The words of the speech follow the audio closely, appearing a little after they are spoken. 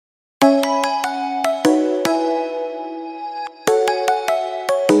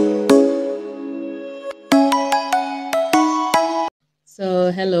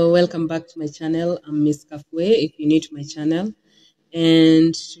Hello, welcome back to my channel. I'm Miss Kafue, if you're new to my channel.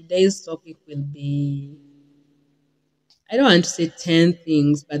 And today's topic will be, I don't want to say 10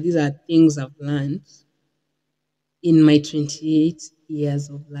 things, but these are things I've learned in my 28 years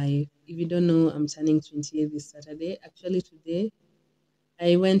of life. If you don't know, I'm turning 28 this Saturday. Actually, today,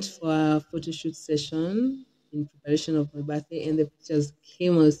 I went for a photo shoot session in preparation of my birthday, and the pictures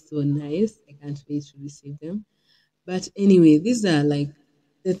came out so nice. I can't wait to receive them. But anyway, these are like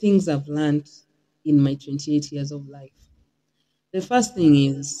the things I've learned in my 28 years of life. The first thing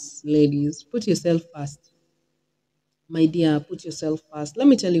is, ladies, put yourself first. My dear, put yourself first. Let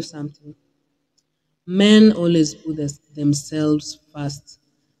me tell you something. Men always put themselves first.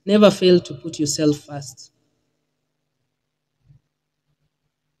 Never fail to put yourself first.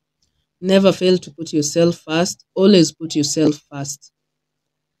 Never fail to put yourself first. Always put yourself first.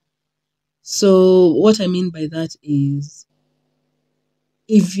 So what I mean by that is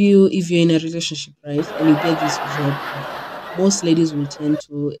if you're in a relationship, right, and you get this job offer, most ladies will tend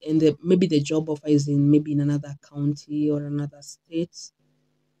to, and maybe the job offer is maybe in another county or another state.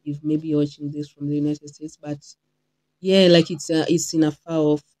 If maybe you're watching this from the United States, but yeah, like it's in a far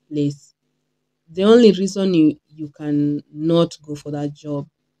off place. The only reason you can not go for that job,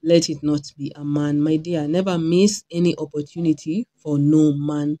 let it not be a man, my dear. Never miss any opportunity for no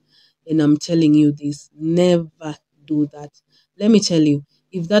man, and I'm telling you this. Never do that. Let me tell you,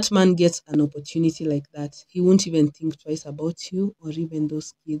 if that man gets an opportunity like that, he won't even think twice about you or even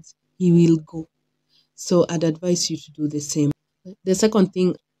those kids. He will go. So I'd advise you to do the same. The second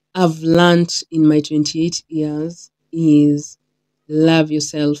thing I've learned in my 28 years is love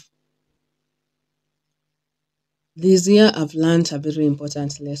yourself. This year, I've learned a very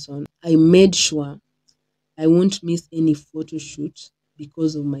important lesson. I made sure I won't miss any photo shoot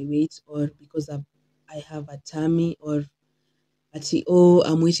because of my weight or because I have a tummy or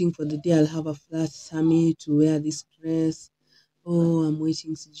I'm waiting for the day I'll have a flat tummy to wear this dress. Oh, I'm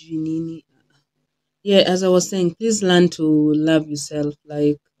waiting sijui nini. Yeah, as I was saying, please learn to love yourself.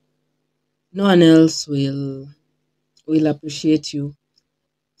 Like no one else will appreciate you.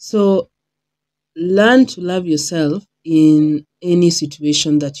 So learn to love yourself in any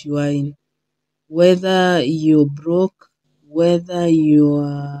situation that you are in. Whether you're broke, whether you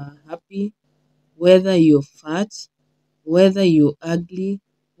are happy, whether you're fat, whether you're ugly,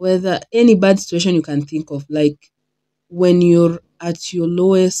 whether any bad situation you can think of, like when you're at your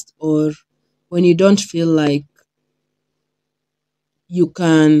lowest or when you don't feel like you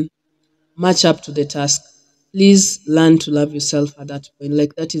can match up to the task, please learn to love yourself at that point.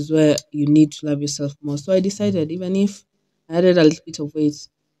 Like that is where you need to love yourself more. So I decided, even if I added a little bit of weight,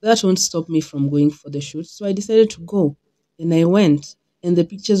 that won't stop me from going for the shoot. So I decided to go, and I went, and the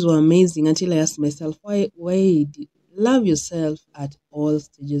pictures were amazing until I asked myself, love yourself at all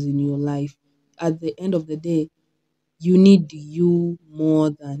stages in your life. At the end of the day, you need you more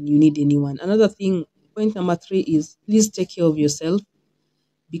than you need anyone. Another thing, point number 3 is please take care of yourself,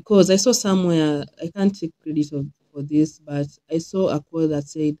 because I saw somewhere, I can't take credit for this, but I saw a quote that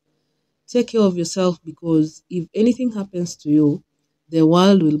said, take care of yourself because if anything happens to you, the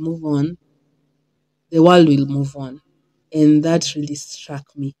world will move on. The world will move on. And that really struck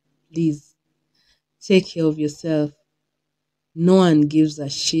me. Please take care of yourself. No one gives a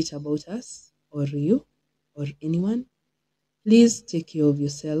shit about us or you or anyone. Please take care of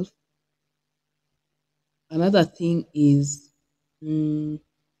yourself. Another thing is, mm,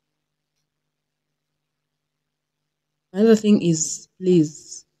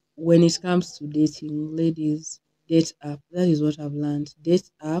 please, when it comes to dating, ladies, date up. That is what I've learned. Date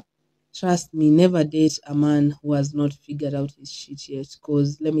up. Trust me, never date a man who has not figured out his shit yet.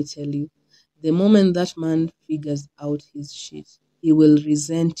 Because let me tell you, the moment that man figures out his shit, he will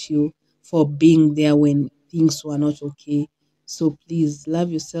resent you for being there when things were not okay. So please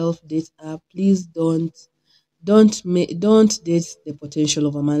love yourself, date up. Please don't date the potential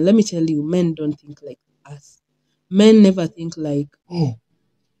of a man. Let me tell you, men don't think like us. Men never think like, oh,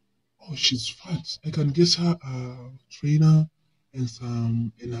 she's fat. I can get her a trainer and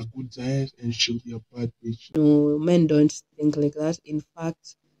a good diet, and she'll be a bad bitch. no, men don't think like that. In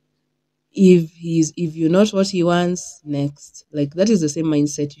fact, if you're not what he wants, next. Like that is the same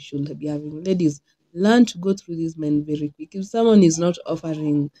mindset you should be having. Ladies, learn to go through these men very quick. If someone is not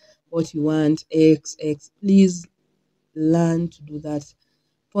offering what you want, X, please learn to do that.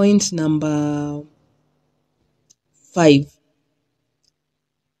 Point number 5.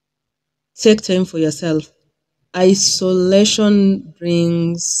 Take time for yourself. Isolation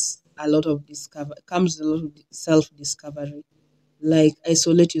brings a lot of comes a lot of self discovery. like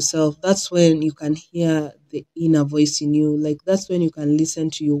isolate yourself. That's when you can hear the inner voice in you. Like that's when you can listen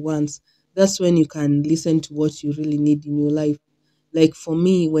to your wants. That's when you can listen to what you really need in your life. Like for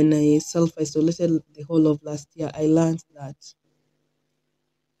me, when I self isolated the whole of last year, I learned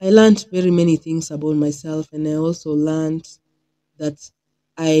very many things about myself, and I also learned that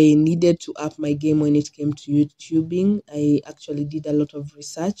I needed to up my game when it came to YouTubing. I actually did a lot of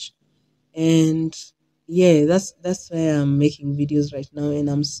research, and yeah, that's why I'm making videos right now, and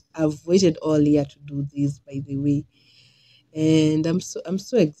I've waited all year to do this, by the way, and I'm so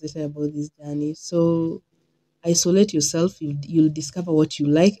excited about this journey. So isolate yourself. You'll discover what you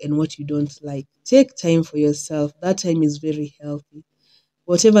like and what you don't like. Take time for yourself. That time is very healthy.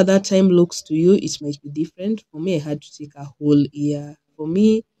 Whatever that time looks to you, it might be different. For me, I had to take a whole year. For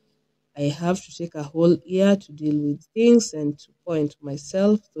me, I have to take a whole year to deal with things and to pour into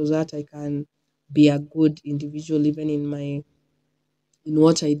myself so that I can be a good individual even in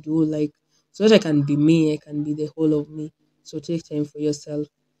what I do, like so that I can be me, I can be the whole of me. So take time for yourself.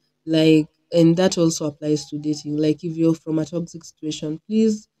 Like, and that also applies to dating. Like if you're from a toxic situation,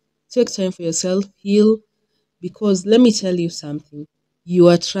 please take time for yourself, heal, because let me tell you something. You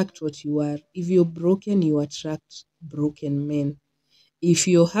attract what you are. If you're broken, you attract broken men. If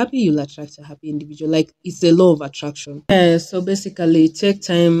you're happy, you'll attract a happy individual. Like it's the law of attraction. Yeah, so basically take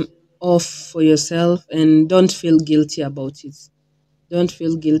time off for yourself and don't feel guilty about it. Don't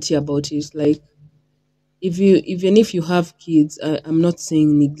feel guilty about it. Like if you even if you have kids, I'm not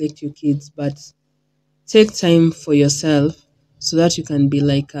saying neglect your kids, but take time for yourself so that you can be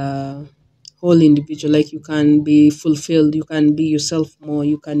like a whole individual, like you can be fulfilled, you can be yourself more,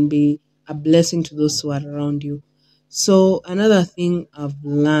 you can be a blessing to those who are around you. So another thing I've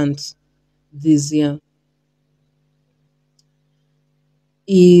learned this year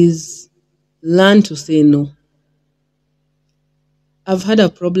is learn to say no. I've had a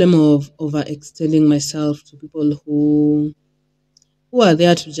problem of overextending myself to people who are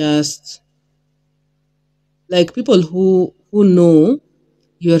there to just, like, people who know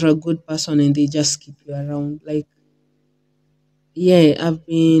you're a good person and they just keep you around. Like, yeah, I've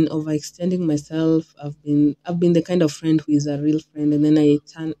been overextending myself. I've been the kind of friend who is a real friend, and then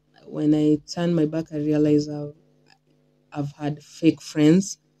when I turn my back, I realize I've had fake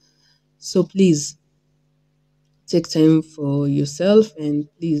friends. So please take time for yourself and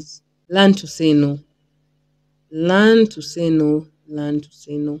please learn to say no. Learn to say no. Learn to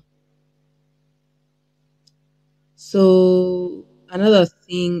say no. So another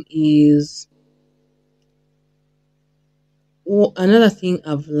thing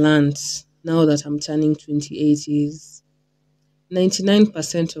I've learned now that I'm turning 28 is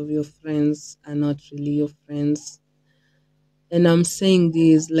 99% of your friends are not really your friends. And I'm saying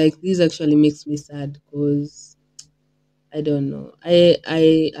this, like, this actually makes me sad because I don't know. I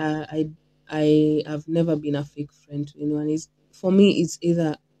have never been a fake friend to anyone. It's for me. It's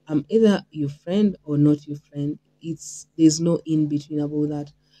either I'm either your friend or not your friend. There's no in between about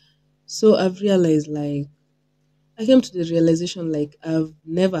that. So I've realized, like, I came to the realization, like, I've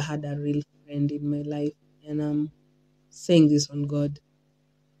never had a real friend in my life, and I'm saying this on God.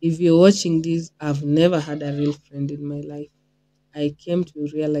 If you're watching this, I've never had a real friend in my life. I came to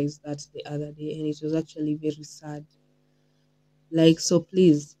realize that the other day, and it was actually very sad. Like, so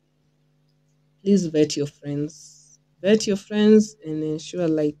please vet your friends. Vet your friends and ensure,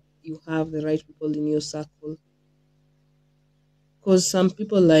 like, you have the right people in your circle. Because some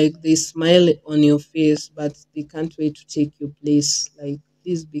people, like, they smile on your face, but they can't wait to take your place. Like,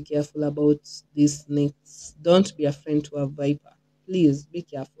 please be careful about these snakes. Don't be a friend to a viper. Please be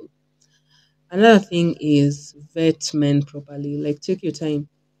careful. Another thing is vet men properly. Like, take your time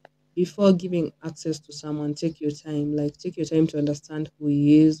before giving access to someone. Take your time. Like, take your time to understand who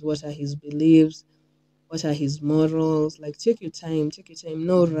he is, what are his beliefs, what are his morals. Like, take your time. Take your time.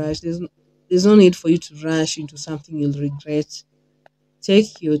 No rush. There's no need for you to rush into something you'll regret.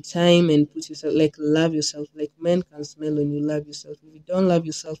 Take your time and put yourself, like, love yourself. Like, men can smell when you love yourself. If you don't love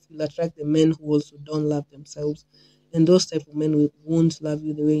yourself, you'll attract the men who also don't love themselves. And those type of men won't love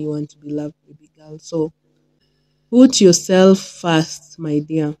you the way you want to be loved, baby girl. So put yourself first, my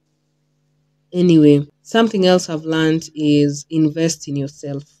dear. Anyway, something else I've learned is invest in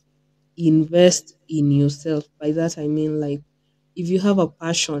yourself. Invest in yourself. By that I mean, like, if you have a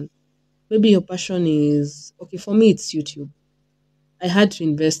passion, maybe your passion is okay. For me, it's YouTube. I had to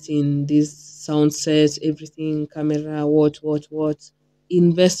invest in this sound set, everything, camera, what.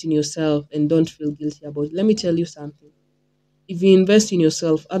 Invest in yourself and don't feel guilty about it. Let me tell you something. If you invest in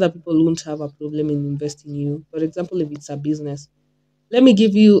yourself, other people won't have a problem in investing in you. For example, if it's a business, let me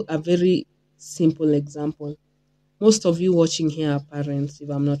give you a very simple example. most of you watching here are parents, if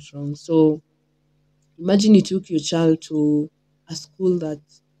I'm not wrong. So imagine you took your child to a school that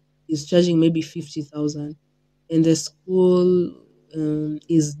is charging maybe 50,000, and the school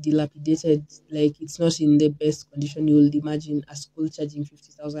is dilapidated, like it's not in the best condition you would imagine a school charging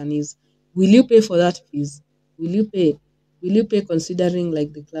 50,000 is. Will you pay for that fees? Will you pay? Will you pay considering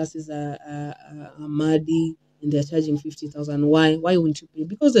like the classes are muddy and they're charging 50,000? Why? Why won't you pay?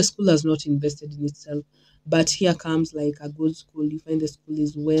 Because the school has not invested in itself. But here comes like a good school. You find the school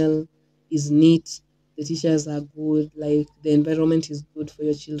is well, is neat, the teachers are good, like the environment is good for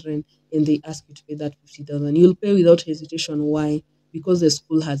your children, and they ask you to pay that 50,000. You'll pay without hesitation. Why? Because the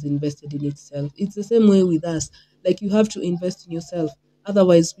school has invested in itself. It's the same way with us. Like you have to invest in yourself.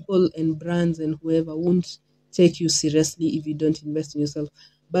 Otherwise, people and brands and whoever won't take you seriously if you don't invest in yourself.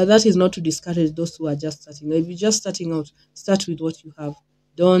 But that is not to discourage those who are just starting. If you're just starting out, start with what you have.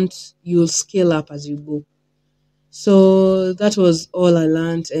 Don't, you'll scale up as you go. So that was all I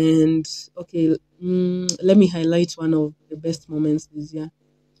learned. And okay, let me highlight one of the best moments this year.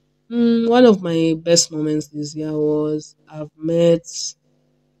 One of my best moments this year was I've met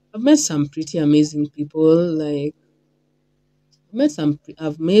some pretty amazing people. Like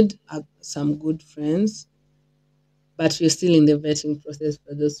I've made some good friends, but we're still in the vetting process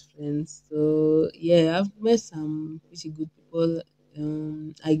for those friends. So yeah, I've met some pretty good people.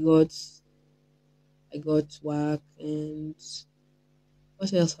 I got work. And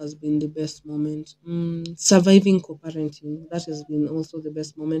what else has been the best moment? Surviving co-parenting. That has been also the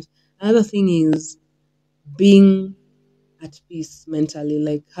best moment. Another thing is being at peace mentally,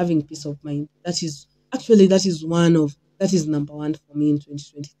 like having peace of mind. That is number one for me in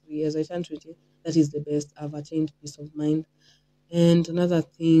 2023. As I turn 20, that is the best. I've attained peace of mind. And another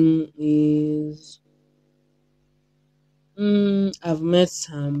thing is I've met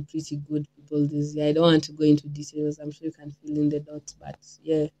some pretty good people this year. I don't want to go into details. I'm sure you can fill in the dots, but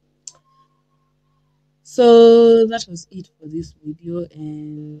yeah. So that was it for this video,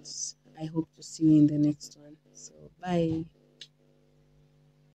 and I hope to see you in the next one. So bye.